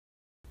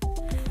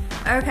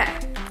Okay,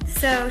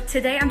 so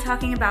today I'm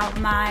talking about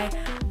my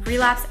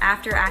relapse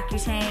after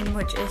Accutane,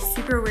 which is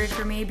super weird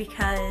for me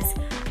because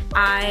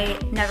I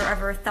never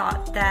ever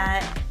thought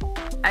that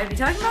I'd be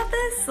talking about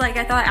this. Like,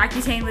 I thought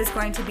Accutane was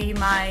going to be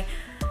my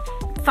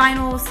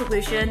final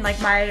solution, like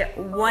my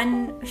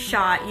one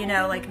shot, you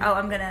know, like, oh,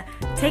 I'm gonna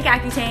take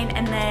Accutane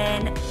and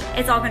then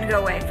it's all gonna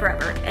go away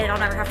forever and I'll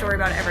never have to worry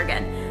about it ever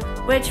again.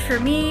 Which for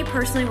me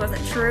personally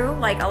wasn't true.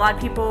 Like, a lot of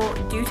people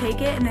do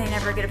take it and they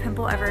never get a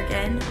pimple ever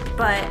again,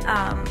 but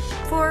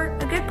for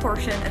a good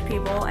portion of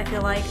people, I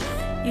feel like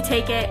you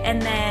take it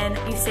and then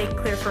you stay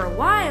clear for a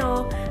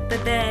while,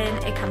 but then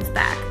it comes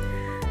back.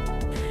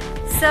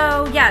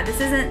 So yeah,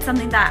 this isn't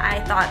something that I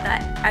thought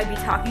that I'd be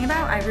talking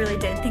about. I really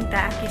did think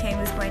that Accutane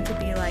was going to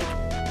be like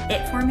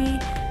it for me.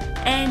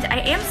 And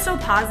I am still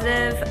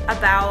positive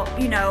about,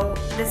 you know,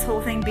 this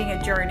whole thing being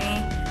a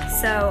journey.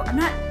 So I'm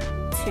not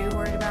too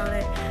worried about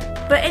it.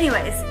 But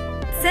anyways,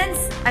 since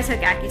I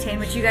took Accutane,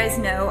 which you guys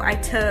know, I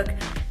took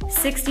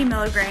 60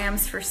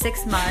 milligrams for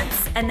 6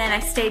 months, and then I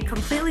stayed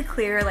completely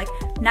clear, like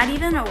not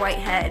even a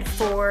whitehead,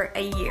 for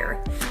a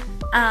year.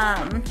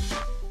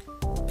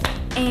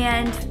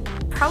 And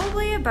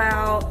probably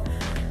about,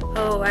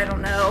 I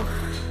don't know,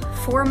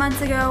 4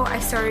 months ago, I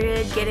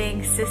started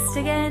getting cysts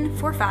again,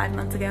 4 or 5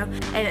 months ago.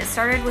 And it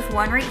started with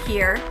one right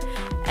here,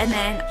 and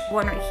then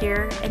one right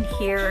here,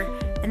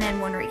 and then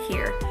one right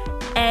here.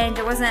 And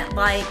it wasn't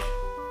like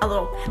a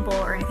little pimple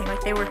or anything,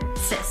 like they were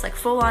cysts, like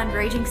full on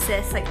raging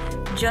cysts, like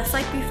just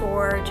like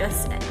before,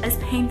 just as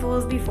painful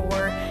as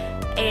before.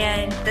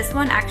 And this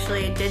one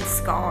actually did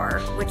scar,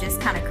 which is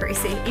kind of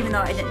crazy, even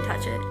though I didn't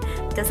touch it.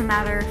 It doesn't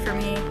matter for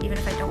me, even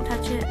if I don't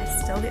touch it, I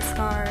still get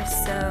scars,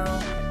 so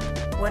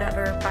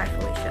whatever, bye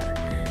Felicia.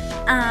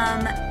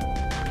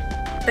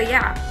 But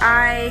yeah,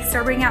 I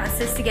started bringing out a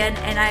cyst again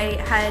and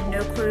I had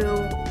no clue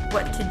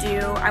what to do.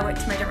 I went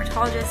to my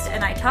dermatologist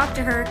and I talked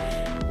to her,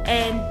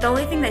 and the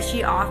only thing that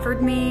she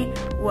offered me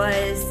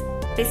was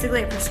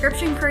basically a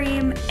prescription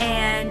cream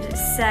and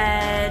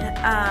said,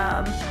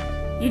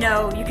 you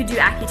know, you could do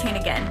Accutane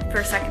again for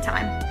a second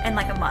time in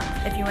like a month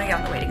if you want to get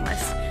on the waiting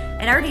list.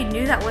 And I already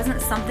knew that wasn't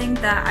something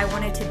that I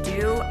wanted to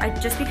do,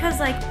 just because,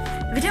 like,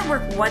 if it didn't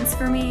work once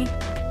for me,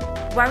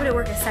 why would it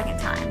work a second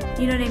time?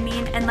 You know what I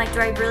mean? And like, do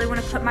I really want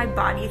to put my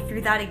body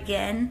through that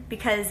again?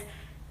 Because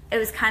it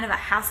was kind of a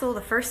hassle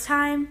the first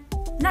time.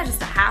 Not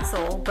just a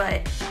hassle,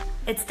 but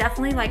it's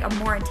definitely like a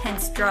more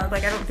intense drug.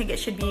 Like, I don't think it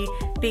should be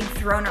being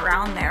thrown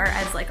around there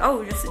as like,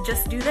 oh,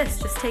 just do this,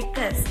 just take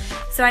this.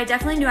 So I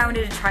definitely knew I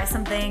wanted to try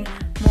something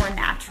more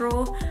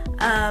natural.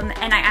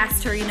 And I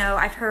asked her, you know,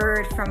 I've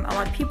heard from a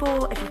lot of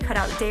people, if you cut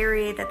out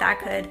dairy, that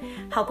could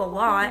help a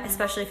lot,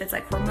 especially if it's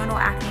like hormonal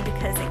acne,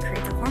 because it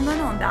creates a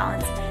hormonal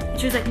imbalance. And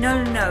she was like,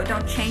 no,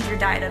 don't change your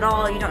diet at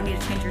all. You don't need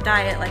to change your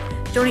diet. Like,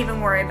 don't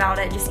even worry about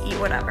it. Just eat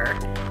whatever.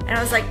 And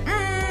I was like,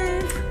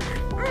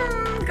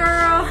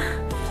 girl,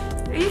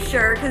 are you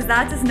sure? Because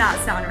that does not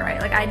sound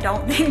right. Like, I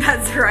don't think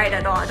that's right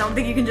at all. I don't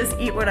think you can just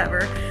eat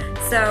whatever.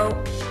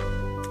 So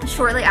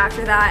shortly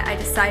after that, I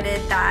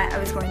decided that I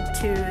was going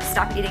to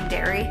stop eating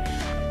dairy.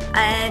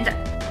 And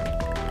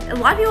a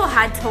lot of people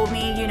had told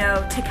me, you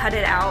know, to cut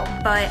it out,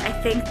 but I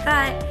think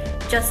that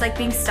just like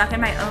being stuck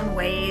in my own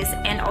ways,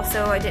 and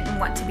also I didn't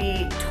want to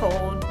be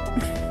told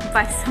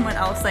by someone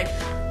else like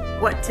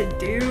what to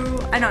do.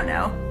 I don't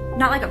know.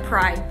 Not like a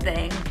pride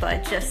thing,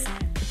 but just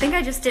I think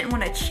I just didn't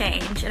want to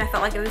change, and I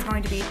felt like it was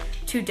going to be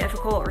too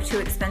difficult or too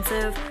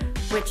expensive,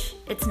 which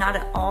it's not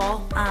at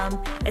all.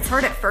 It's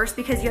hard at first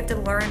because you have to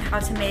learn how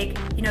to make,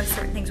 you know,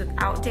 certain things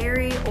without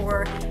dairy,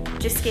 or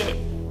just get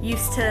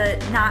used to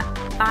not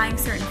buying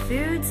certain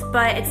foods,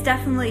 but it's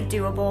definitely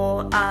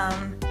doable.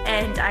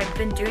 And I've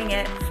been doing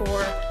it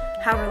for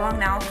however long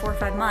now, 4 or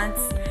 5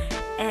 months,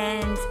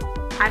 and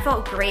I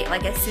felt great.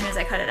 Like, as soon as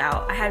I cut it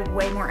out, I had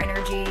way more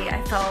energy.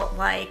 I felt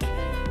like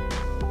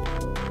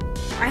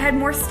I had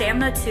more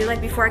stamina too.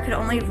 Like, before I could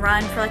only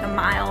run for like a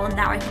mile, and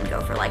now I can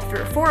go for like 3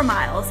 or 4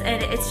 miles,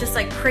 and it's just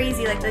like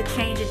crazy, like the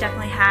change it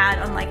definitely had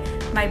on like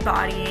my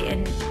body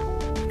and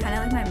kind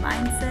of like my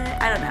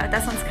mindset. I don't know,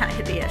 that sounds kind of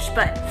hippie-ish,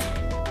 but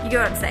you get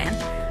what I'm saying.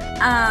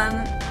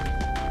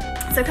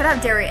 So I cut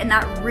out dairy, and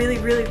that really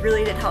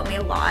did help me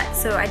a lot.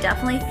 So I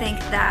definitely think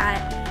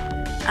that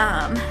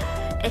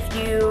if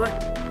you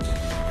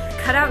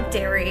cut out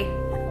dairy,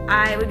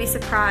 I would be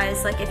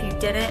surprised like if you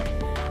didn't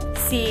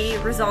see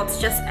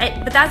results.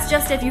 But that's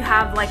just if you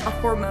have like a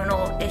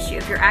hormonal issue,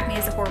 if your acne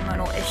is a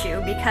hormonal issue,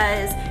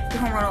 because the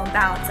hormonal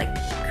imbalance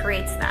like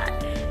creates that.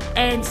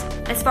 And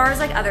as far as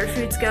like other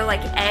foods go,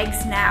 like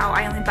eggs now,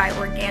 I only buy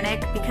organic,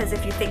 because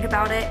if you think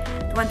about it,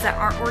 the ones that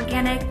aren't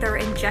organic, they're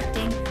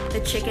injecting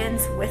the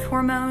chickens with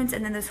hormones,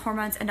 and then those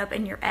hormones end up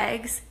in your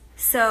eggs.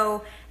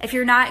 So if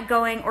you're not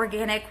going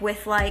organic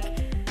with like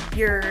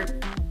your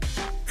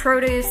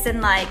produce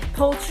and like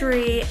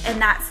poultry and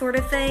that sort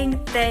of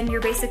thing, then you're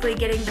basically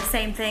getting the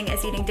same thing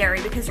as eating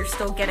dairy, because you're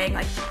still getting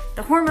like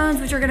the hormones,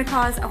 which are going to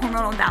cause a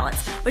hormonal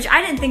imbalance, which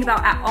I didn't think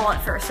about at all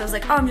at first. So I was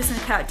like, oh, I'm just going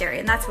to cut out dairy,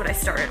 and that's what I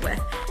started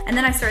with. And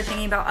then I started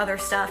thinking about other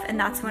stuff, and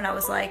that's when I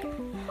was like,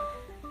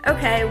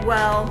 okay,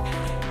 well,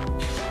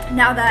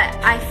 now that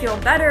I feel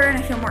better and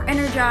I feel more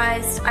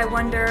energized, I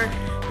wonder,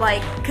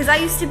 like, because I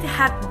used to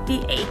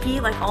be achy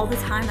like all the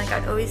time. Like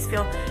I'd always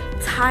feel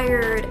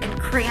tired and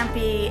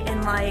crampy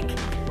and like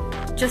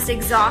just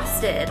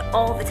exhausted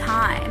all the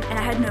time, and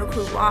I had no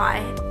clue why.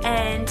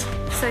 And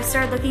so I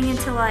started looking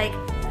into like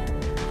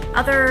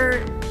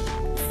other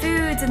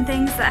foods and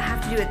things that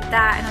have to do with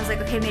that, and I was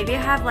like, okay, maybe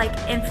I have like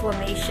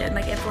inflammation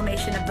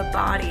of the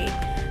body,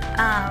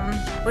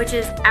 which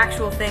is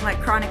actual thing.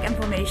 Like chronic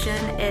inflammation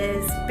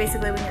is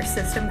basically when your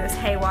system goes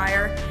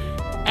haywire,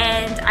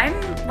 and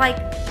I'm like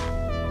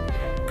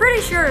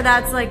pretty sure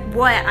that's like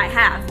what I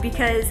have,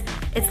 because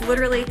it's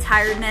literally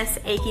tiredness,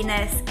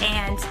 achiness,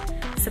 and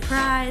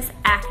surprise,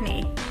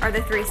 acne are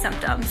the 3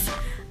 symptoms.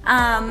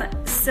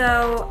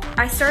 So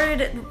I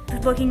started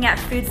looking at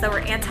foods that were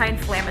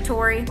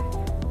anti-inflammatory,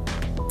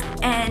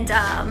 and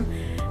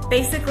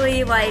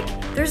basically like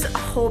there's a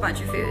whole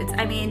bunch of foods.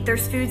 I mean,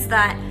 there's foods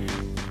that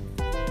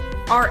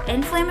are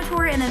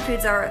inflammatory and then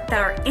foods that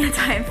are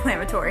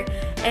anti-inflammatory.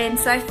 And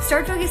so I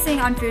started focusing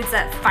on foods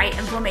that fight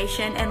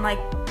inflammation, and like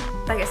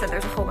I said,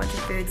 there's a whole bunch of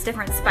foods,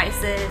 different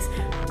spices,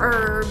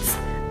 herbs.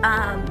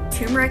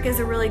 Turmeric is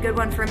a really good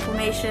one for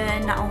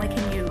inflammation. Not only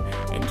can you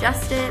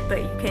ingest it,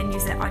 but you can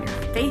use it on your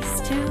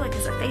face too, like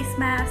as a face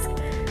mask.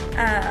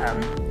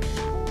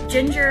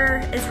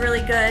 Ginger is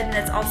really good, and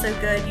it's also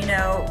good, you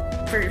know,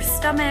 for your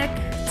stomach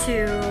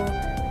to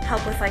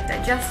help with like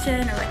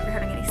digestion, or like if you're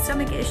having any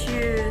stomach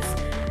issues.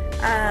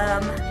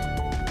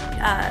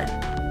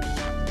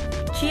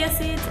 Chia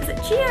seeds, is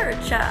it chia or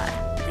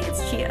cha? I think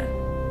it's chia.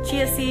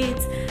 Chia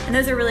seeds, and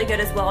those are really good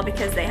as well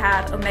because they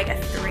have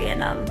omega-3 in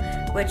them,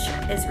 which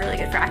is really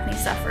good for acne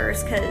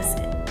sufferers, because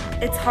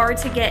it's hard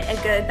to get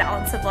a good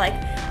balance of like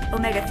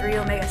omega-3,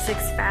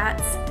 omega-6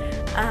 fats.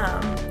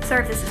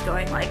 Sorry if this is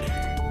going like,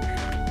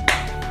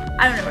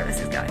 I don't know where this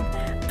is going.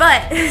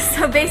 But,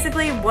 so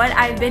basically what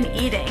I've been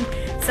eating,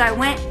 so I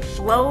went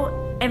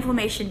low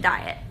inflammation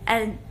diet,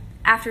 and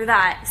after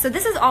that, so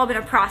this has all been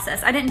a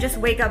process. I didn't just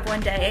wake up one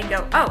day and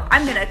go, oh,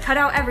 I'm gonna cut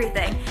out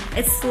everything.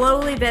 It's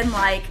slowly been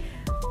like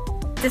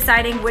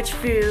deciding which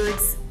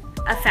foods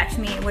affect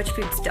me and which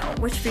foods don't,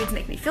 which foods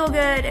make me feel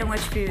good and which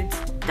foods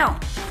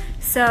don't.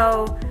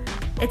 So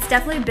it's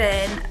definitely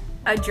been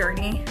a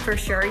journey for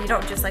sure. You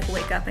don't just like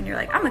wake up and you're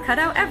like, I'm gonna cut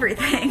out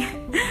everything.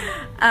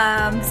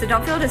 So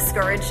don't feel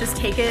discouraged, just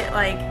take it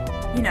like,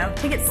 you know,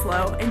 take it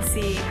slow and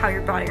see how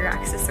your body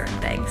reacts to certain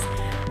things.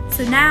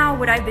 So now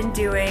what I've been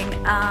doing,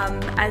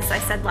 as I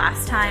said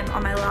last time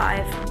on my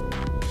live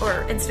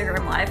or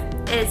Instagram live,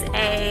 is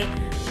a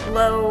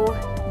low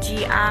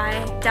GI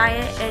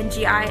diet, and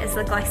GI is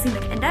the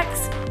glycemic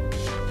index.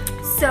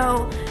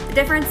 So the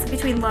difference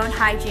between low and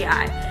high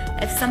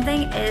GI, if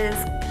something is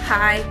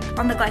high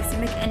on the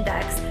glycemic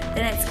index,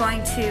 then it's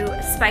going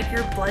to spike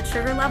your blood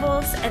sugar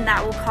levels, and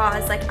that will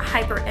cause like a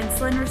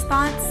hyperinsulin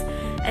response,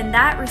 and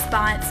that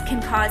response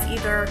can cause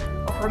either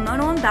a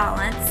hormonal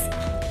imbalance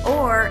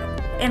or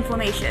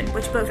inflammation,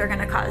 which both are going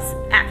to cause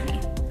acne,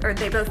 or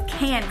they both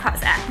can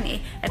cause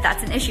acne if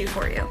that's an issue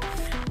for you.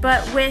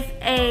 But with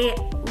a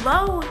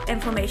low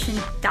inflammation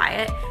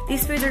diet,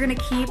 these foods are going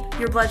to keep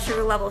your blood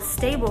sugar levels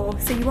stable,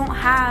 so you won't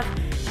have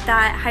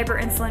that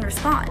hyperinsulin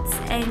response,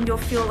 and you'll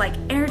feel like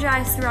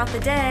energized throughout the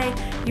day.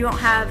 You won't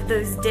have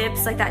those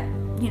dips, like that,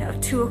 you know,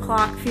 2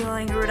 o'clock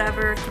feeling or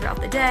whatever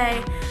throughout the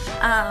day.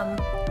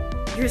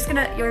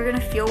 You're gonna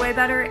feel way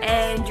better,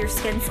 and your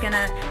skin's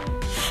gonna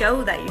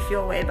show that you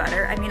feel way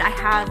better. I mean, I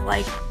have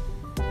like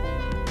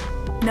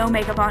no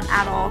makeup on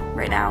at all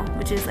right now,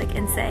 which is like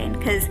insane,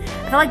 because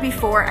I feel like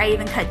before I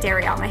even cut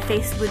dairy out, my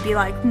face would be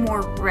like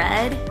more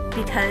red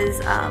because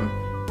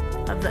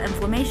of the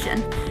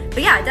inflammation.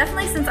 But yeah,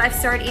 definitely since I've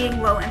started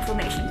eating low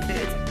inflammation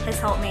foods, has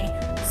helped me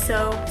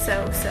so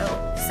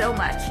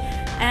much.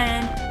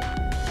 And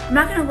I'm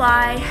not gonna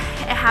lie,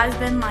 it has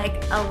been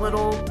like a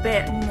little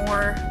bit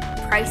more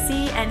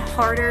pricey and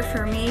harder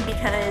for me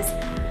because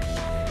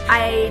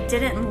I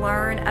didn't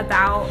learn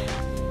about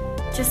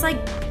just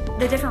like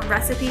the different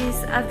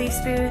recipes of these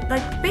foods,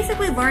 like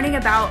basically learning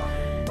about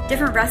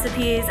different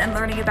recipes and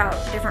learning about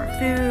different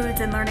foods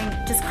and learning,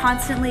 just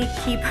constantly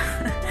keep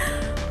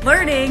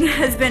learning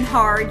has been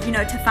hard, you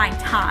know, to find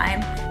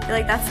time. I feel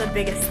like that's the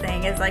biggest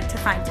thing, is like to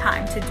find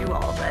time to do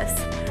all of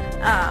this.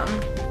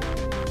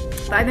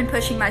 But I've been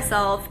pushing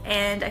myself,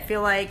 and I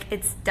feel like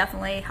it's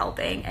definitely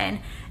helping, and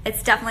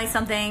it's definitely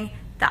something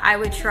that I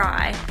would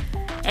try.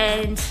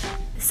 And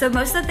so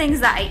most of the things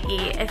that I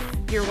eat, if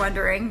you're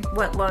wondering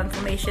what low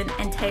inflammation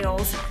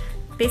entails,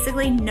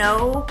 basically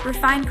no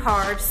refined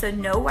carbs, so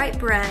no white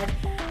bread,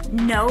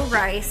 no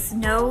rice,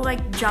 no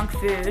like junk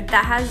food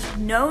that has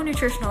no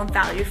nutritional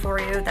value for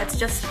you, that's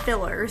just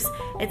fillers.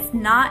 It's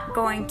not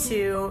going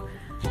to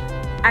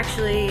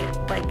actually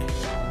like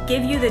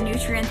give you the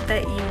nutrients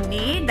that you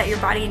need, that your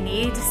body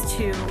needs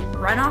to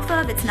run off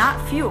of. It's not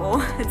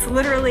fuel, it's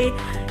literally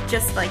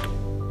just like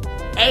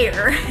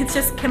air. It's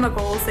just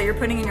chemicals that you're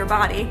putting in your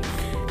body.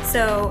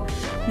 So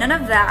none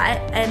of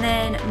that, and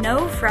then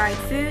no fried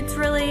foods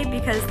really,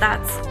 because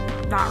that's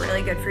not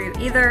really good for you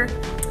either.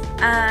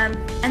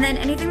 And then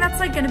anything that's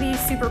like gonna be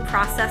super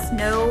processed,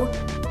 no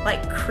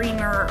like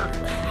creamer or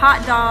like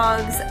hot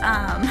dogs,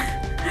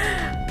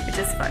 which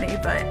is funny,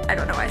 but I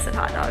don't know why I said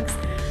hot dogs.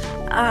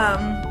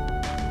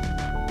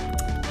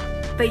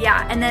 But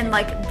yeah, and then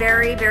like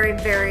very, very,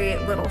 very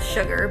little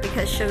sugar,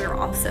 because sugar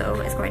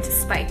also is going to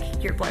spike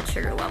your blood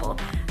sugar level.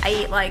 I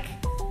eat like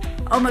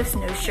almost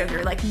no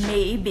sugar, like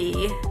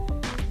maybe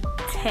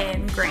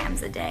 10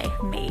 grams a day,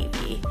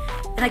 maybe.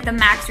 And like the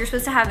max you're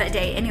supposed to have a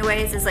day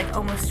anyways is like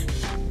almost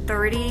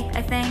 30,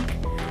 I think,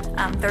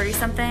 30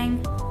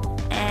 something.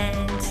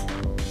 And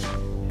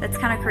that's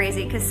kind of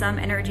crazy because some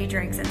energy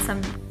drinks and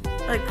some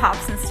like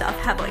pops and stuff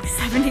have like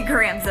 70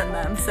 grams in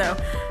them. So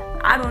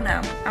I don't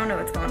know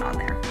what's going on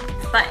there.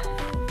 But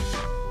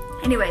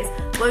anyways,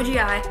 low GI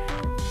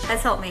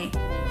has helped me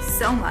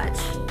so much.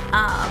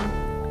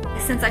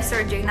 Since I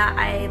started doing that,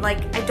 I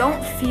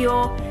don't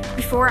feel,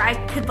 before I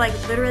could like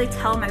literally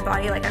tell my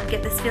body, like I'd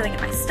get this feeling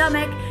in my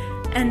stomach,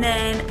 and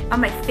then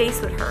on my face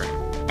would hurt,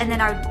 and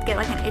then I would get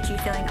like an itchy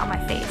feeling on my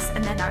face,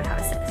 and then I would have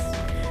a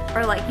cyst.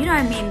 Or like, you know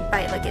what I mean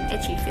by like an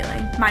itchy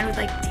feeling? Mine would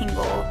like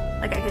tingle,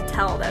 like I could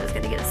tell that I was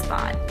gonna get a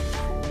spot.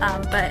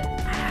 But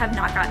I have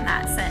not gotten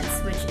that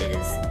since, which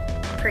is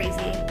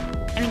crazy.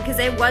 I mean, because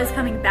it was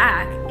coming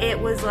back. It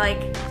was like,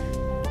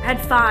 I had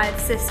 5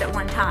 cysts at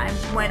one time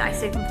when I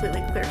stayed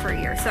completely clear for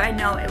a year, so I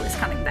know it was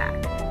coming back.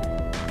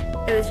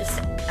 It was just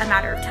a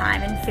matter of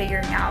time and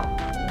figuring out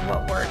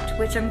what worked,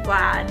 which I'm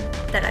glad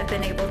that I've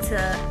been able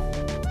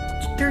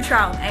to, through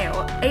trial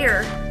and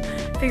error,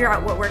 figure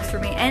out what works for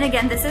me. And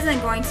again, this isn't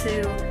going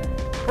to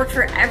work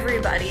for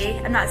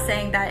everybody. I'm not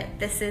saying that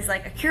this is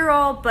like a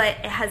cure-all, but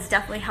it has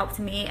definitely helped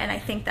me, and I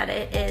think that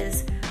it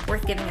is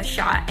worth giving a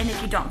shot. And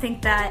if you don't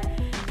think that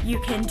you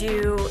can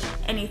do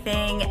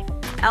anything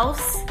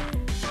else,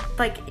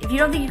 like if you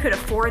don't think you could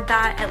afford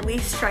that, at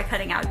least try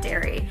cutting out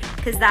dairy,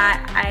 because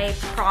that, I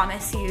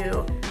promise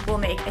you, will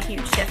make a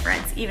huge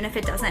difference. Even if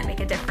it doesn't make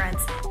a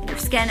difference in your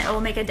skin, it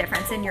will make a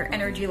difference in your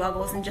energy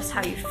levels and just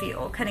how you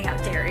feel. Cutting out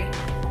dairy,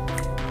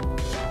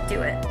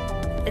 do it.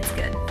 It's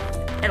good.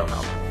 It'll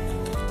help.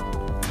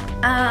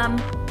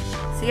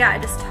 So yeah, I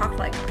just talked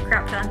like a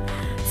crap ton.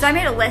 So I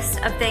made a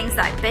list of things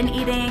that I've been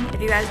eating,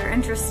 if you guys are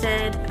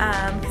interested,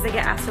 because I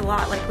get asked a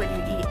lot, like what do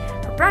you eat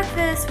for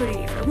breakfast, what do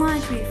you eat for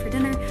lunch, what do you eat for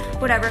dinner,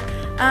 whatever.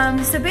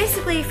 So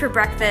basically for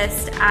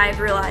breakfast, I've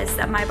realized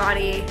that my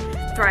body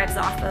thrives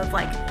off of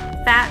like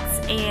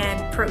fats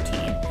and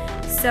protein.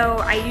 So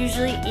I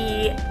usually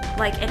eat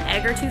like an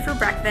egg or 2 for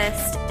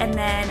breakfast, and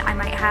then I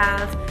might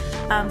have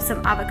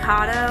some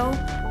avocado,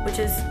 which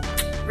is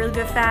really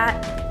good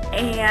fat,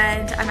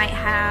 and I might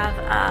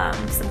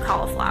have some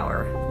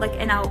cauliflower, like,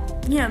 and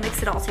I'll, you know,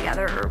 mix it all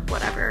together or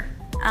whatever.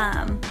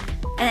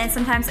 And then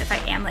sometimes if I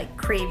am like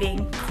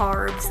craving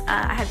carbs,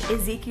 I have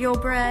Ezekiel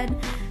bread,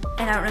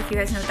 and I don't know if you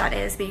guys know what that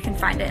is, but you can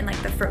find it in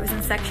like the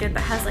frozen section,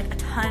 but it has like a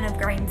ton of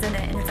grains in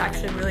it, and it's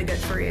actually really good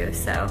for you.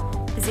 So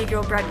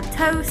Ezekiel bread with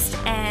toast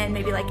and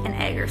maybe like an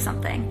egg or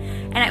something.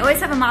 And I always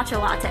have a matcha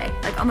latte,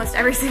 like almost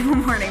every single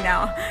morning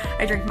now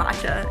I drink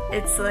matcha.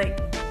 It's like,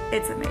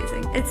 it's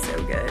amazing. It's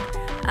so good.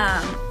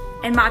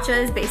 And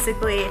matcha is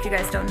basically, if you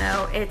guys don't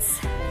know, it's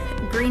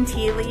green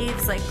tea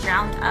leaves like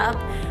ground up.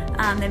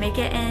 They make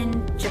it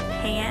in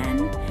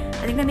Japan.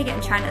 I think they make it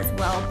in China as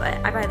well, but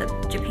I buy the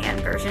Japan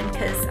version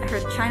because I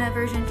heard the China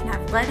version can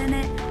have lead in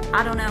it.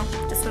 I don't know,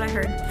 just what I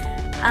heard.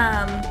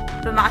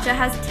 But matcha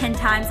has 10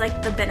 times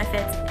like the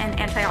benefits and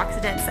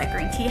antioxidants that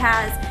green tea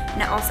has,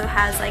 and it also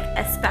has like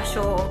a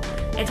special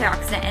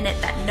antioxidant in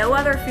it that no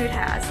other food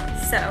has.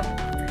 So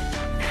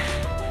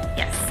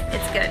yes,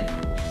 it's good.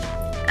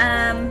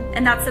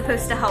 And that's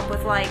supposed to help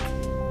with like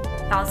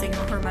balancing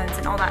your hormones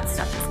and all that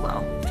stuff as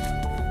well.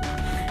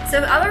 So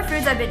other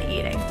foods I've been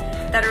eating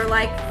that are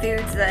like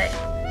foods that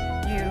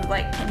you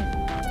like can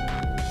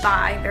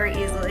buy very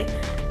easily.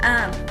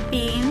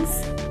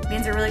 Beans.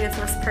 Beans are a really good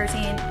source of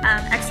protein.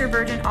 Extra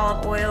virgin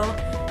olive oil.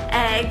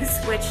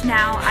 Eggs, which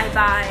now I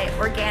buy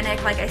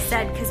organic, like I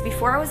said, because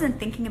before I wasn't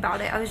thinking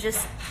about it. I was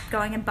just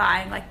going and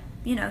buying like,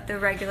 you know, the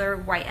regular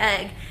white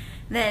egg.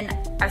 Then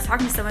I was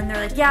talking to someone, they're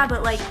like, yeah,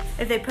 but like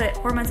if they put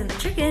hormones in the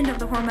chicken, don't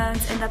the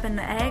hormones end up in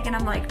the egg? And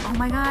I'm like, oh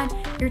my God,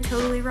 you're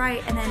totally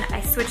right. And then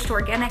I switched to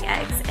organic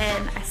eggs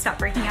and I stopped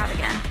breaking out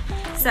again.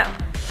 So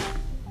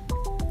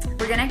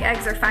organic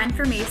eggs are fine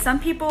for me. Some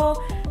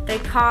people, they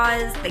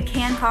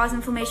can cause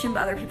inflammation,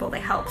 but other people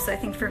they help. So I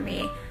think for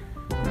me,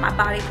 my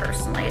body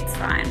personally, it's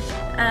fine.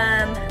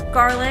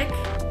 Garlic,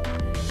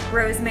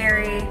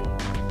 rosemary.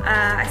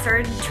 I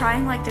started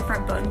trying like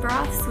different bone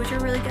broths, which are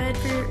really good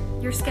for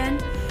your skin.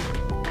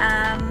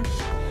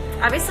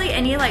 Obviously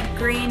any like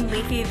green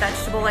leafy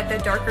vegetable, like the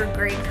darker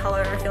green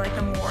color, I feel like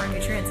the more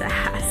nutrients it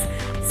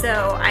has.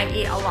 So I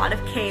eat a lot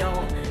of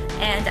kale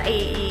and I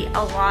eat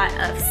a lot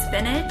of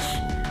spinach.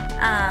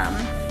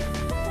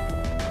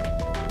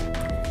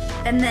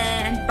 And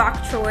then bok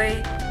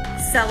choy,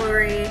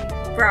 celery,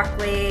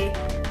 broccoli,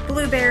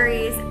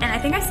 blueberries, and I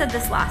think I said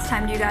this last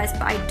time to you guys,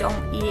 but I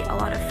don't eat a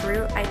lot of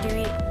fruit. I do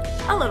eat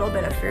a little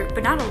bit of fruit,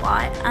 but not a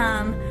lot.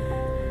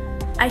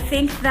 I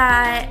think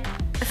that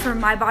for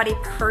my body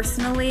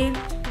personally,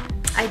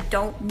 I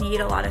don't need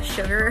a lot of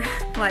sugar,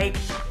 like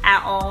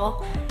at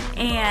all.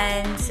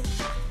 And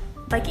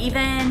like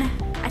even,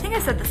 I think I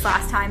said this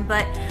last time,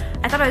 but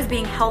I thought I was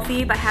being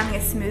healthy by having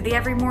a smoothie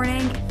every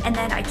morning, and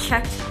then I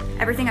checked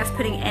everything I was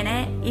putting in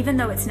it. Even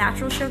though it's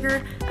natural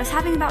sugar, I was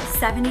having about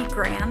 70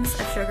 grams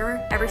of sugar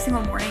every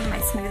single morning in my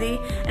smoothie,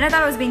 and I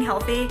thought I was being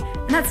healthy,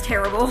 and that's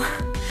terrible.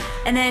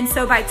 And then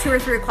so by 2 or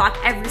 3 o'clock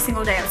every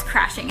single day I was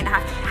crashing and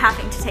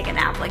having to take a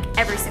nap like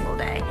every single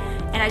day,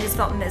 and I just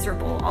felt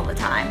miserable all the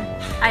time.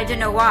 I didn't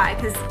know why,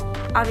 because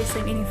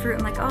obviously I'm eating fruit,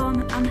 I'm like, oh,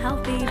 I'm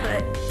healthy,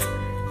 but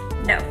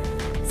no.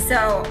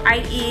 So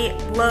I eat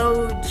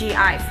low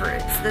GI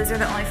fruits. Those are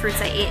the only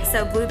fruits I eat.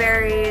 So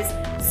blueberries,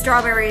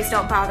 strawberries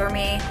don't bother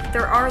me.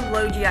 There are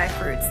low GI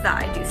fruits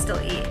that I do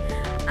still eat.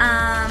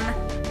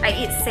 I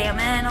eat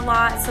salmon a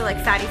lot, so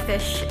like fatty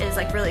fish is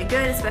like really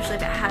good, especially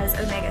if it has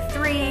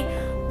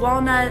omega-3.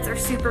 Walnuts are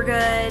super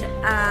good.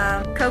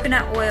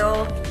 Coconut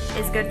oil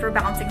is good for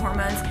balancing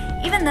hormones,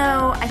 even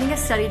though I think a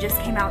study just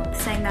came out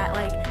saying that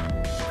like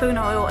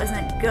coconut oil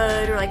isn't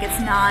good, or like it's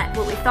not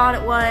what we thought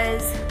it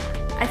was.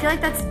 I feel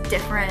like that's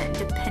different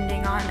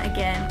depending on,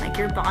 again, like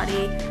your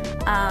body.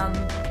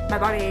 My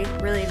body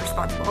really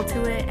responds well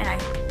to it, and I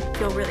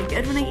feel really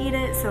good when I eat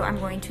it, so I'm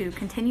going to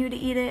continue to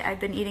eat it.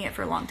 I've been eating it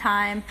for a long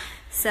time.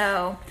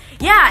 So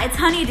yeah, it's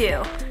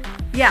honeydew.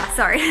 Yeah,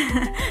 sorry.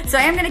 So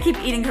I am gonna keep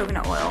eating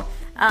coconut oil.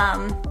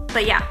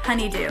 But yeah,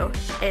 honeydew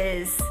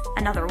is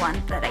another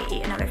one that I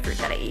eat, another fruit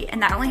that I eat,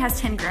 and that only has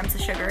 10 grams of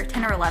sugar,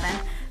 10 or 11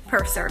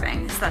 per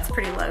serving, so that's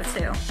pretty low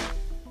too.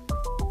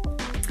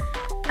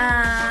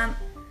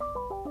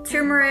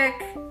 Turmeric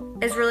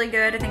is really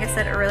good, I think I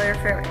said earlier,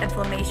 for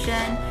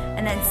inflammation.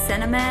 And then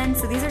cinnamon,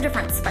 so these are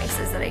different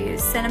spices that I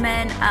use.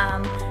 Cinnamon,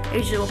 I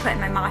usually will put in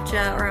my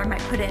matcha, or I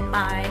might put in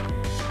my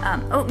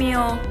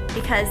oatmeal,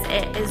 because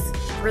it is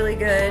really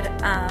good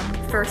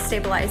for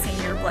stabilizing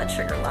your blood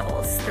sugar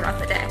levels throughout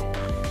the day.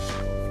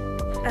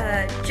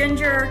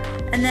 Ginger,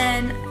 and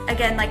then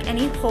again, like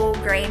any whole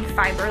grain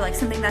fiber, like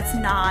something that's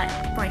not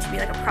going to be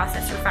like a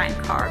processed refined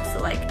carb, so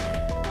like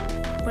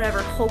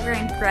whatever, whole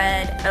grain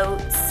bread,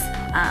 oats,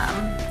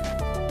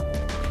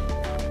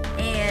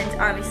 and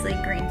obviously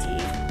green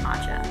tea,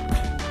 matcha.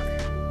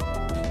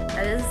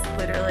 That is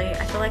literally,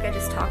 I feel like I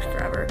just talked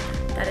forever.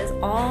 That is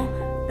all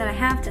that I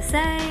have to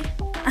say.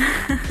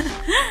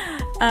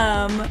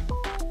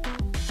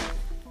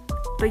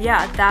 But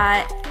yeah,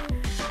 that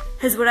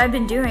is what I've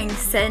been doing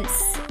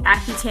since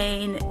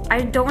Accutane.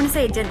 I don't want to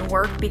say it didn't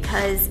work,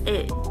 because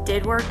it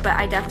did work, but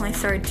I definitely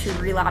started to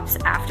relapse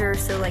after,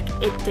 so like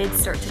it did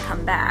start to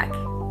come back.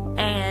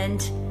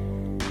 And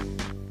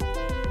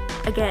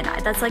again,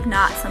 that's like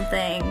not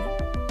something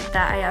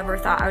that I ever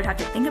thought I would have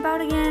to think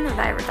about again, or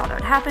that I ever thought that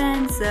would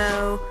happen,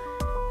 so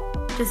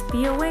just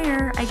be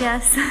aware, I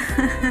guess,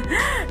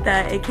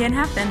 that it can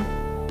happen.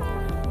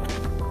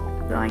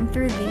 Going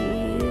through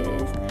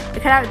these. I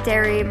cut out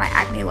dairy, my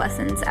acne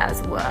lessens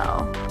as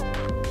well.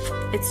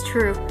 It's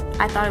true.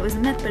 I thought it was a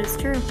myth, but it's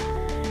true.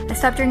 I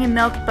stopped drinking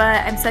milk,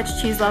 but I'm such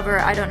a cheese lover,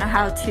 I don't know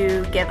how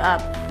to give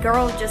up.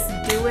 Girl, just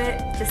do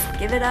it. Just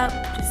give it up.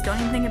 Just don't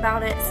even think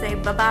about it. Say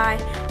bye-bye.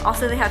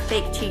 Also, they have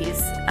fake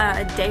cheese.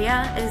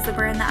 Daya is the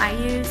brand that I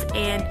use,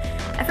 and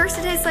at first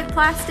it tastes like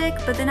plastic,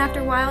 but then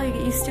after a while you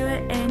get used to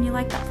it and you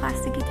like that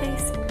plasticky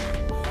taste.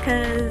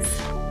 Because,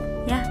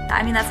 yeah,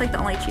 I mean, that's like the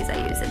only cheese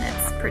I use, and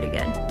it's pretty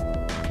good.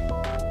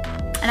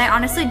 And I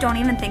honestly don't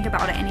even think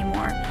about it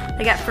anymore.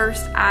 Like at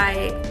first,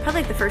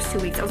 probably like the first 2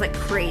 weeks, I was like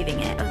craving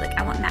it. I was like,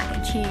 I want mac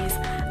and cheese,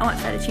 I want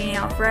fettuccine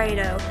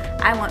alfredo,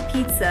 I want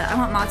pizza, I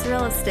want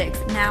mozzarella sticks.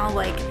 Now,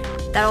 like,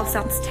 that all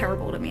sounds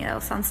terrible to me. That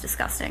all sounds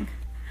disgusting.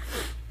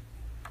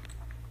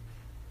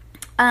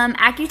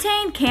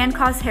 Accutane can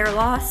cause hair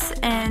loss,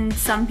 and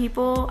some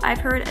people, I've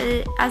heard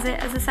it as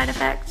a side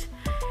effect.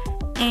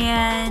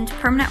 And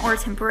permanent or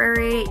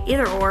temporary,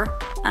 either or.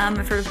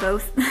 I've heard of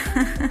both.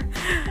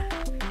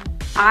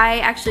 I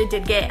actually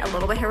did get a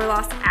little bit of hair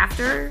loss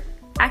after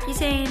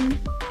Accutane.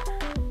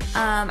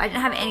 I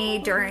didn't have any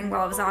during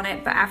while I was on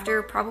it, but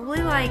after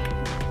probably like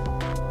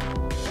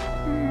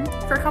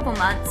for a couple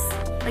months,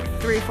 like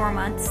 3 or 4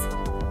 months.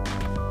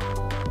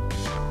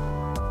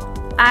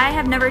 I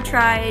have never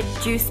tried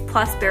Juice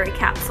Plus berry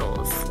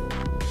capsules.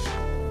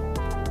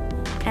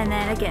 And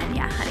then again,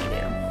 yeah,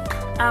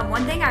 honeydew.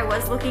 One thing I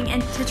was looking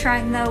into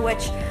trying though,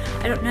 which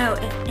I don't know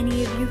if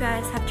any of you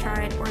guys have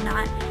tried or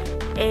not,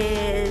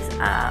 is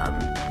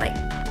like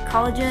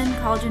collagen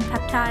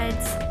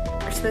peptides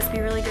are supposed to be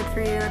really good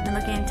for you. I've been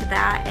looking into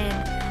that,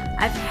 and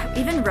I've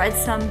even read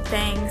some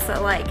things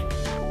that like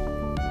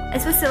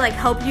it's supposed to like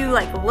help you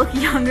like look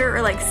younger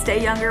or like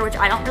stay younger, which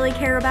I don't really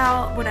care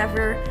about,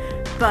 whatever.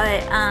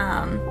 But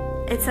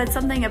it said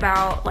something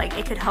about like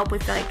it could help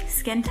with like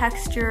skin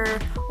texture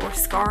or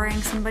scarring.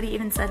 Somebody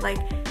even said like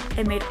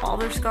it made all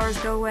their scars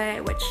go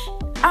away, which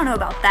I don't know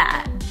about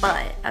that,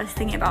 but I was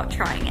thinking about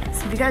trying it.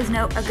 So if you guys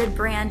know a good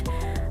brand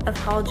of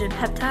collagen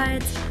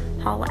peptides,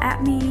 holla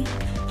at me.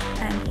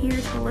 I'm here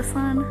to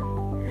listen.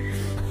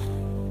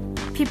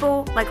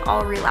 People like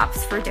all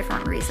relapse for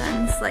different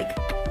reasons. Like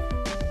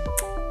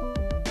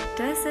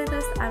say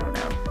this? I don't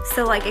know.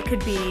 So like it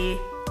could be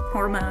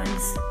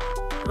hormones.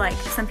 Like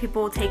some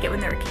people take it when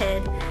they're a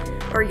kid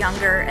or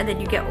younger, and then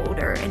you get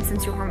older, and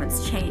since your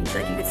hormones change,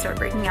 like you could start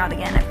breaking out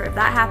again. I've heard of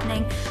that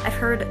happening. I've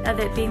heard of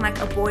it being like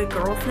a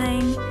boy-girl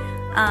thing.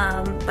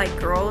 Like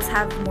girls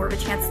have more of a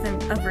chance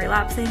of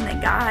relapsing than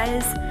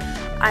guys.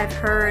 I've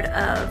heard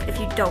of if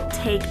you don't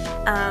take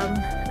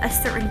a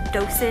certain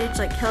dosage,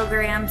 like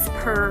kilograms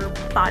per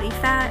body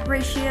fat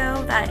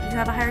ratio, that you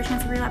have a higher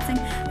chance of relapsing.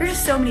 There's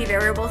just so many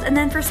variables. And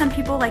then for some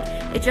people, like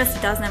it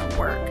just doesn't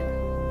work.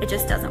 It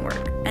just doesn't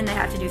work, and they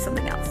have to do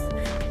something else,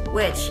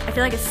 which I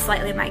feel like is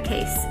slightly my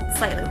case,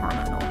 slightly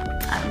hormonal,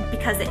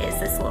 because it is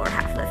this lower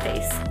half of the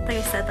face. Like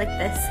I said, like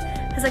this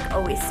has like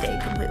always stayed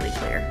completely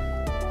clear.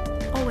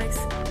 Always.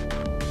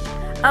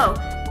 Oh,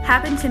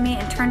 happened to me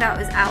and turned out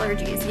it was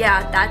allergies.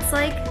 Yeah, that's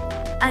like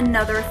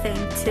another thing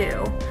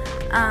too.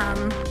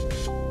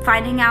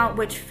 Finding out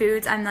which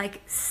foods I'm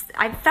like,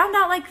 I found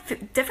out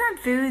like different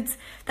foods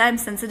that I'm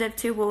sensitive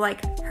to will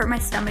like hurt my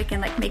stomach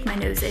and like make my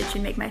nose itch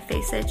and make my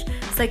face itch.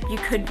 It's like you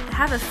could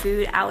have a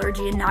food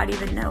allergy and not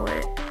even know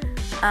it.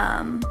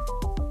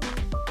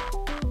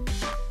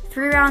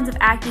 3 rounds of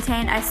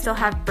Accutane, I still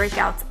have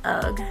breakouts,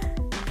 ugh.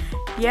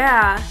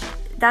 Yeah,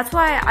 that's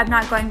why I'm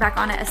not going back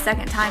on it a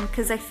second time,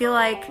 because I feel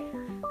like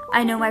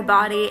I know my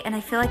body, and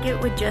I feel like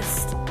it would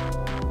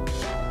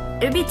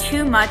be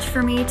too much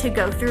for me to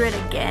go through it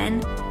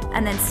again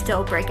and then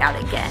still break out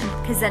again,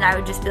 because then I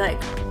would just be like,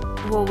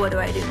 well, what do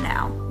I do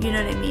now? You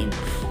know what I mean?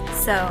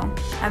 So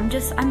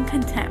I'm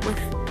content with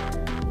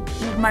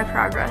my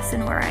progress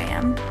and where I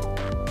am.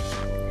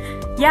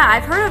 Yeah,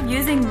 I've heard of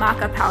using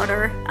maca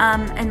powder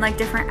and like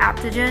different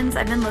adaptogens.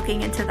 I've been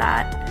looking into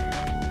that.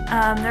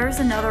 There's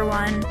another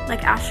one,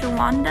 like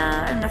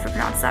ashwagandha, I don't know if I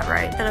pronounced that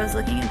right, that I was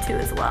looking into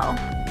as well.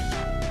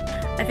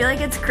 I feel like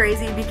it's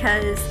crazy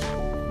because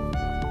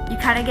you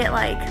kind of get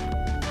like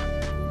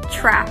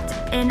trapped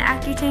in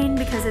Accutane,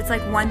 because it's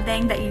like one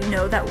thing that you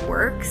know that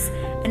works,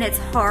 and it's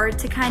hard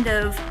to kind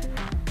of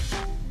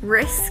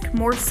risk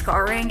more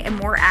scarring and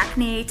more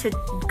acne to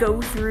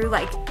go through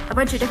like a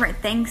bunch of different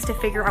things to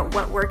figure out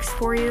what works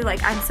for you.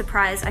 Like I'm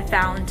surprised I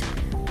found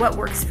what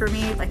works for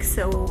me like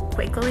so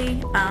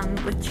quickly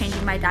with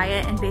changing my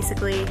diet and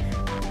basically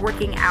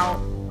working out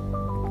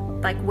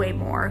like way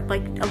more,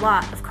 like a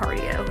lot of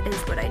cardio is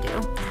what I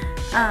do.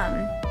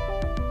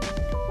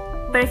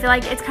 But I feel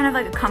like it's kind of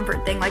like a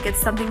comfort thing, like it's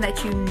something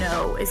that you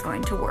know is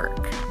going to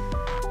work.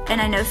 And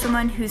I know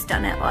someone who's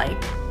done it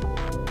like,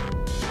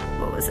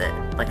 what was it,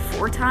 like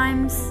 4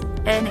 times,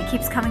 and it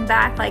keeps coming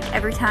back. Like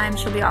every time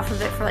she'll be off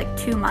of it for like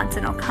 2 months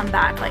and it'll come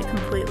back like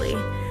completely.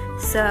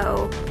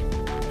 So,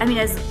 I mean,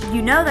 as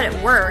you know that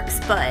it works,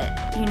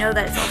 but you know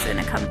that it's also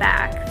gonna come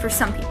back for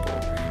some people.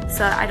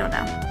 So I don't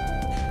know.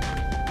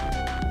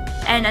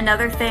 And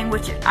another thing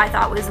which I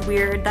thought was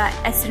weird, that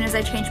as soon as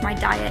I changed my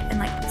diet and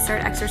like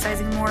started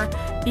exercising more,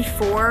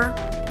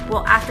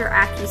 after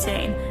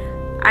Accutane,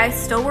 I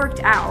still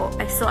worked out,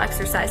 I still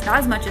exercised, not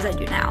as much as I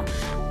do now,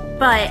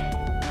 but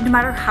no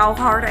matter how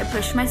hard I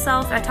pushed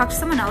myself, and I talked to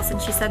someone else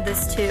and she said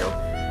this too,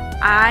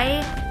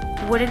 I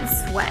wouldn't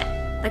sweat.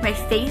 Like my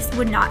face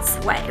would not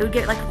sweat. It would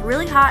get like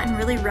really hot and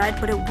really red,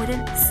 but it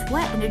wouldn't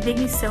sweat, and it'd make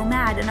me so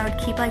mad, and I would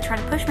keep like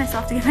trying to push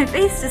myself to get my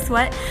face to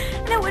sweat,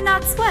 and it would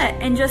not sweat.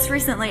 And just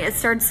recently it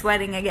started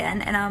sweating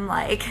again, and I'm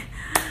like,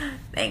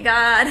 thank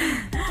God,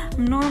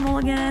 I'm normal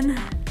again.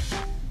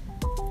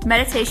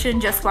 Meditation,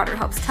 just water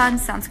helps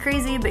tons. Sounds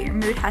crazy, but your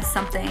mood has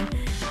something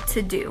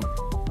to do.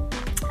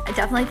 I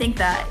definitely think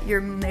that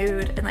your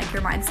mood and like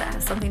your mindset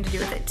has something to do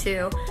with it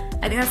too.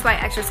 I think that's why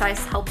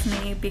exercise helps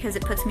me, because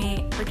it puts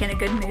me like in a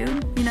good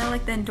mood, you know,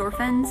 like the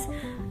endorphins.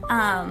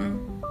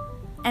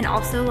 And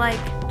also like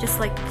just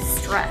like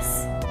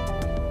stress.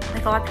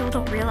 Like a lot of people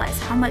don't realize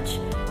how much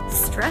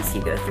stress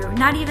you go through.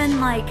 Not even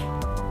like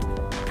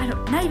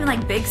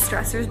big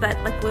stressors, but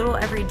like little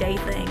everyday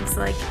things.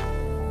 Like,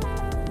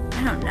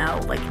 I don't know,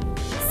 like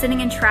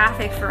sitting in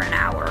traffic for an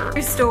hour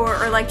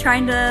or like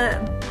trying to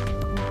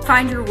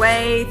find your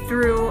way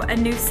through a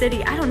new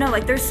city. I don't know,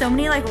 like there's so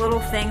many like little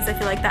things I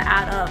feel like that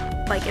add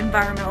up, like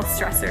environmental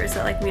stressors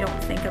that like we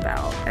don't think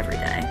about every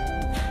day.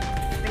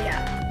 But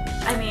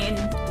yeah, I mean,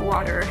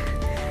 water,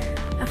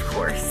 of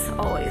course,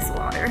 always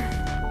water.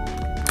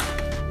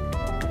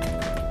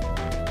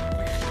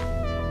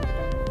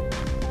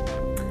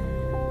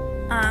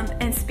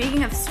 And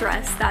speaking of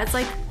stress, that's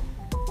like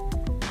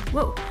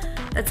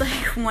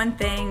one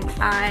thing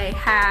I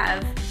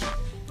have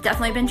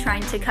definitely been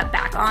trying to cut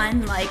back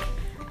on. Like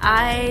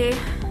I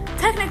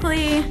have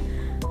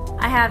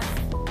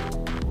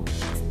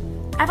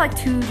like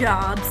 2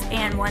 jobs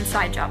and 1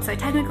 side job, so I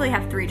technically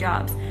have 3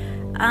 jobs.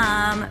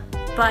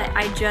 But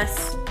I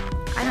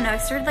don't know, I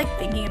started like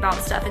thinking about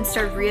stuff and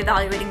started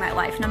reevaluating my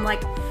life, and I'm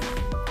like,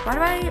 why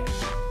do I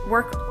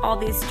work all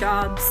these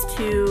jobs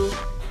to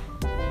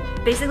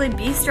basically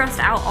be stressed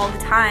out all the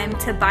time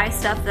to buy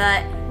stuff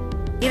that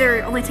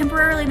either only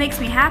temporarily makes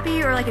me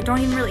happy or like I don't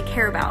even really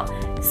care about?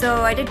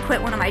 So I did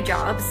quit one of my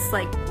jobs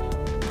like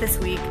this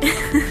week,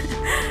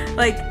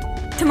 like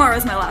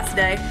tomorrow's my last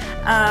day.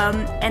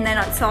 And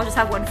then, so I'll just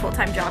have one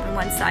full-time job and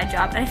one side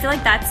job. And I feel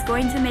like that's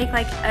going to make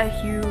like a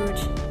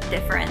huge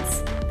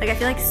difference. Like, I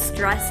feel like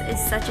stress is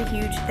such a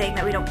huge thing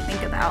that we don't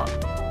think about.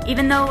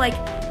 Even though like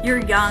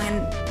you're young,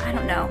 and I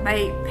don't know,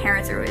 my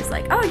parents are always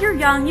like, oh, you're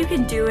young, you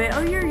can do it.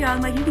 Oh, you're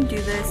young, like you can do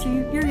this,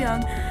 you're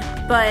young.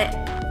 But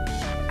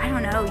I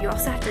don't know, you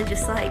also have to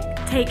just like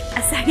take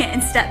a second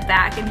and step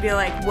back and be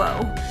like, whoa,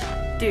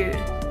 dude,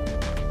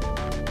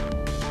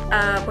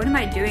 what am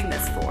I doing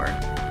this for?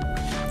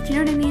 Do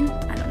you know what I mean?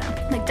 I don't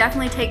know. Like,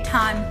 definitely take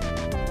time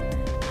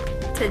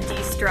to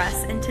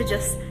de-stress and to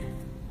just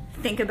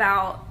think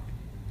about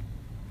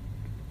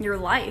your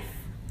life.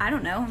 I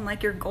don't know, and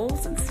like your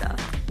goals and stuff.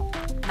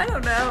 I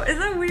don't know, is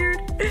that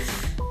weird?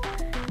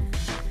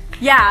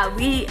 Yeah,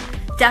 we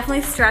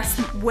definitely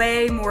stress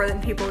way more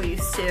than people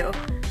used to.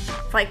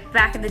 Like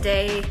back in the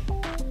day,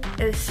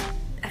 I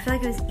feel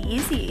like it was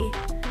easy,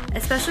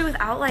 especially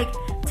without like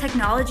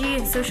technology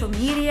and social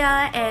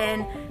media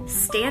and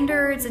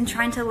standards and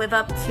trying to live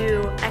up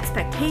to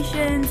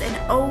expectations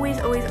and always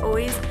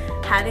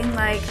having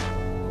like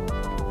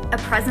a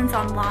presence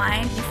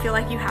online. You feel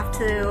like you have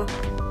to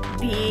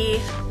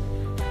be,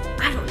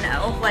 I don't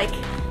know, like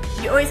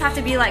you always have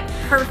to be like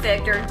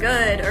perfect or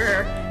good,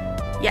 or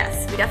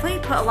yes, we definitely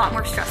put a lot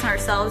more stress on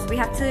ourselves. We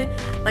have to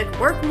like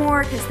work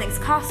more because things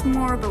cost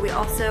more, but we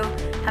also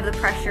have the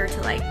pressure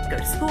to like go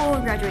to school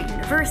and graduate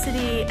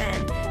university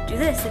and do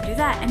this and do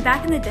that. And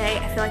back in the day,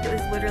 I feel like it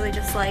was literally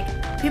just like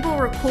people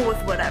were cool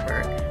with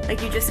whatever.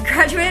 Like you just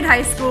graduated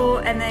high school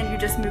and then you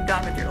just moved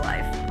on with your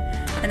life.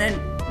 And then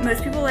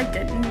most people like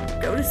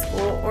didn't go to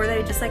school, or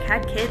they just like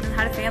had kids and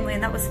had a family,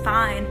 and that was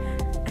fine.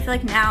 I feel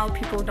like now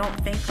people don't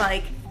think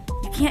like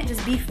you can't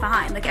just be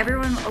fine. Like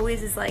everyone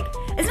always is like,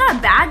 it's not a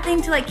bad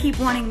thing to like keep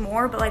wanting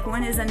more, but like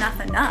when is enough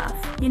enough?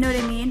 You know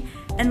what I mean?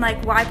 And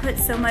like why put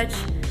so much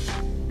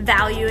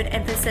value and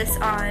emphasis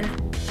on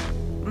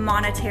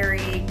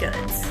monetary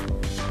goods,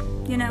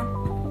 you know?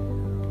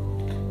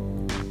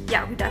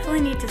 Yeah, we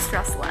definitely need to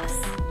stress less.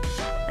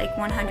 Like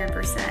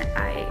 100%,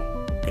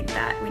 I think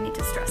that we need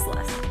to stress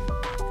less.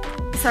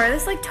 Sorry,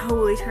 this like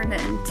totally turned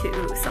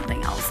into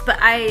something else,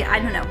 but I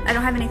don't know. I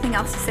don't have anything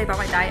else to say about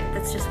my diet.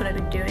 That's just what I've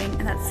been doing,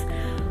 and that's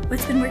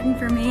what's been working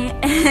for me.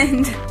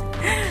 And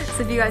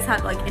so if you guys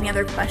have like any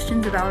other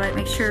questions about it,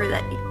 make sure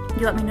that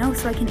you let me know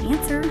so I can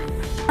answer.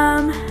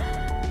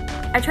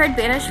 I tried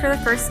Banish for the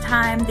first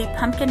time, the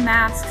pumpkin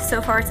mask.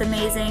 So far it's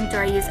amazing. Do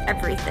I use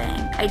everything?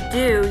 I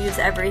do use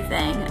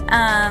everything.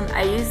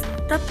 I use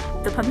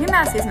the pumpkin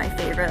mask is my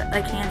favorite,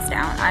 like hands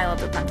down. I love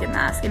the pumpkin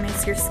mask. It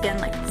makes your skin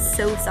like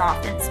so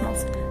soft and it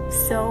smells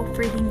so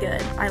freaking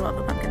good. I love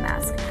the pumpkin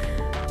mask.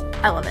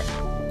 I love it.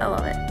 I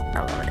love it. I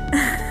love it.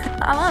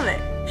 I love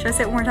it. Should I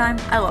say it one more time?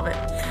 I love it.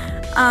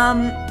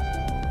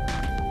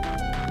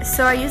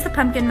 So I use the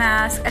pumpkin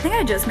mask. I think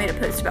I just made a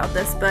post about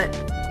this, but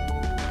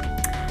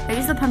I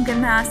use the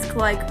pumpkin mask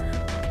like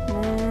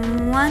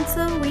once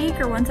a week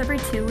or once every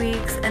 2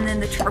 weeks, and then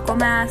the charcoal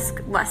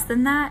mask less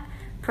than that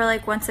for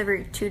like once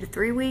every 2 to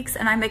 3 weeks,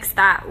 and I mix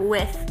that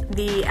with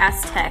the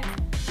Aztec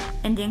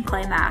Indian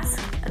clay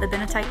mask, the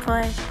bentonite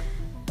clay,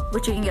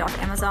 which you can get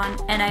off Amazon,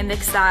 and I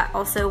mix that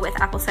also with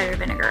apple cider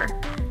vinegar,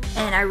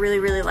 and I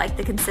really like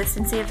the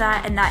consistency of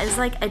that, and that is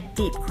like a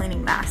deep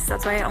cleaning mask.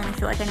 That's why I only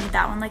feel like I need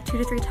that one like 2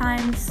 to 3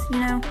 times, you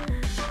know,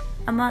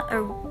 a month,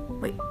 or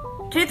wait,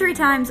 2 to 3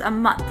 times a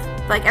month,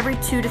 like every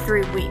 2 to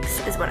 3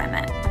 weeks is what I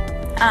meant.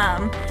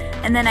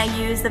 And then I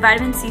use the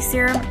vitamin C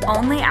serum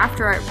only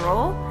after I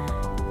roll,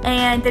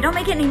 and they don't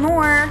make it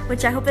anymore,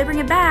 which I hope they bring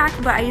it back,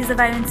 but I use the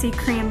vitamin C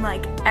cream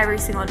like every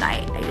single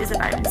night. I use the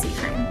vitamin C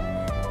cream.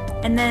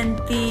 And then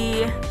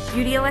the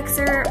beauty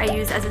elixir I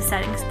use as a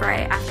setting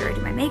spray after I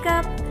do my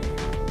makeup.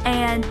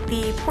 And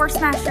the pore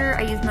smasher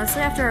I use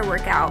mostly after I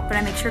work out, but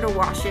I make sure to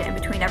wash it in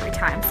between every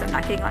time so I'm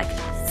not getting like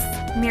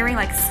smearing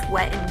like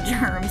sweat and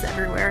germs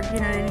everywhere, you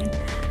know what I mean?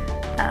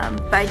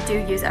 But I do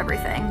use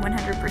everything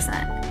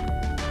 100%.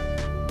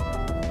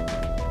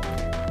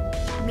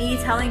 Me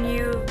telling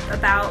you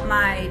about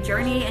my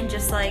journey and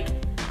just like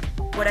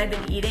what I've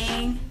been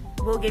eating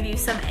will give you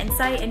some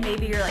insight, and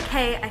maybe you're like,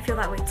 hey, I feel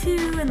that way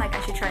too, and like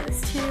I should try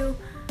this too.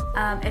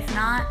 If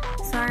not,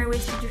 sorry I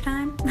wasted your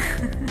time.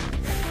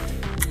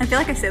 I feel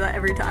like I say that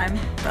every time,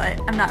 but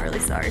I'm not really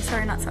sorry.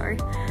 Sorry, not sorry.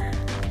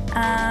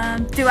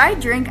 Do I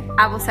drink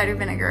apple cider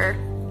vinegar?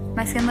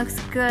 My skin looks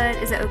good.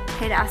 Is it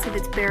okay to ask if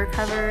it's bare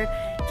covered?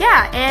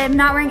 Yeah, I'm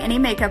not wearing any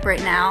makeup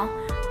right now.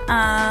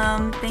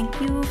 Thank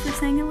you for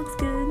saying it looks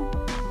good.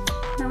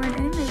 Not wearing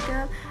any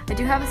makeup. I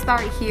do have a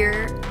spot right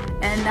here,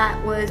 and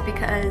that was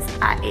because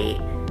I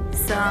ate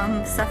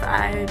some stuff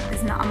that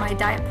is not on my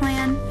diet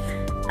plan.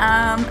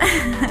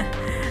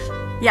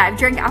 Yeah, I've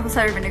drank apple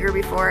cider vinegar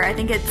before. I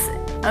think it's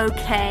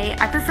okay.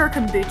 I prefer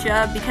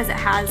kombucha because it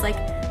has like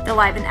the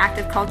live and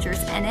active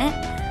cultures in it.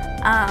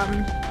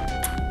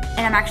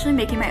 And I'm actually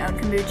making my own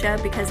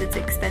kombucha because it's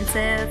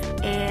expensive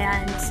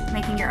and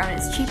making your own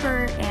is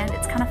cheaper and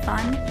it's kind of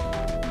fun.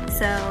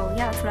 So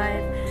yeah, that's what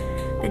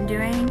I've been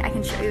doing. I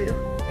can show you.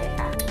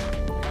 Yeah.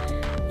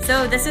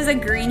 So this is a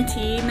green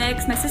tea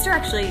mix. My sister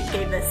actually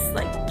gave this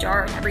like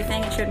jar and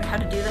everything and showed me how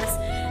to do this.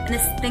 And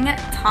this thing at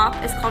the top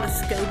is called a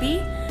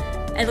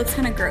SCOBY. It looks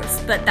kind of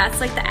gross, but that's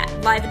like the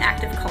live and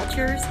active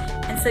cultures.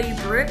 And so you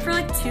brew it for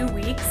like 2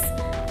 weeks,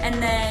 and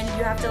then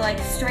you have to like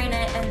strain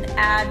it and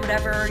add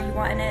whatever you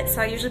want in it.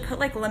 So I usually put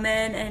like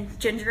lemon and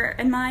ginger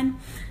in mine.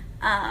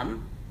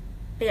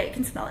 But yeah, you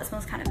can smell it. It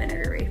smells kind of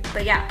vinegary.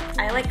 But yeah,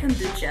 I like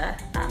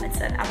kombucha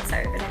instead of apple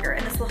cider vinegar,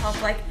 and this will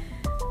help like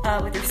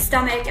with your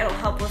stomach. It'll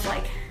help with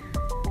like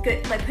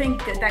putting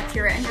good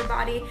bacteria in your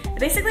body. It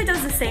basically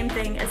does the same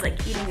thing as like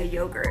eating a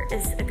yogurt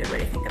is a good way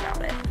to think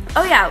about it.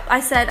 Oh yeah,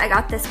 I said I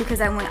got this because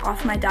I went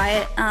off my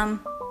diet,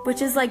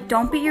 which is like,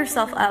 don't beat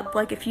yourself up.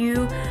 Like if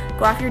you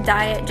go off your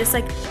diet, just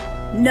like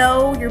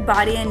know your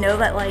body and know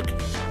that like,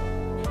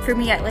 for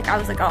me, I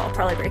was like, oh, I'll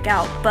probably break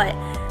out, but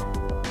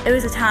it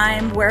was a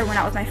time where I went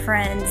out with my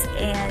friends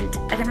and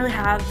I didn't really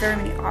have very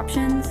many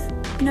options,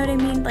 you know what I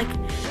mean? Like,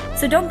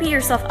 so don't beat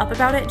yourself up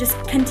about it, just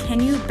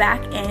continue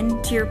back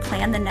into your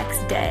plan the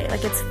next day.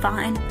 Like it's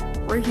fine,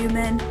 we're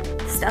human,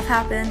 stuff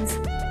happens,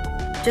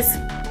 just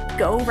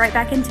go right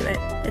back into it.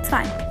 It's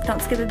fine,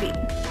 don't skip a beat.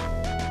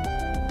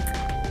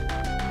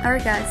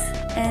 Alright guys,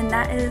 and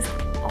that is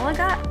all I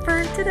got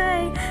for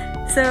today.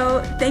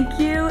 So thank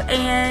you,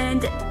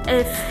 and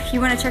if you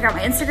want to check out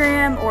my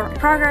Instagram or my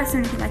progress or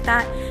anything like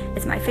that,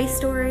 it's my face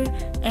story,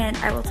 and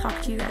I will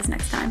talk to you guys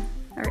next time.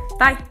 Alright,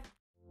 bye!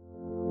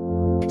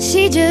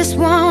 She just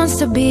wants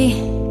to be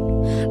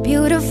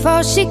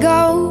beautiful, she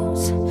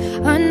goes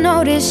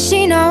unnoticed,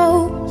 she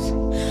knows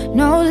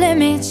no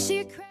limits.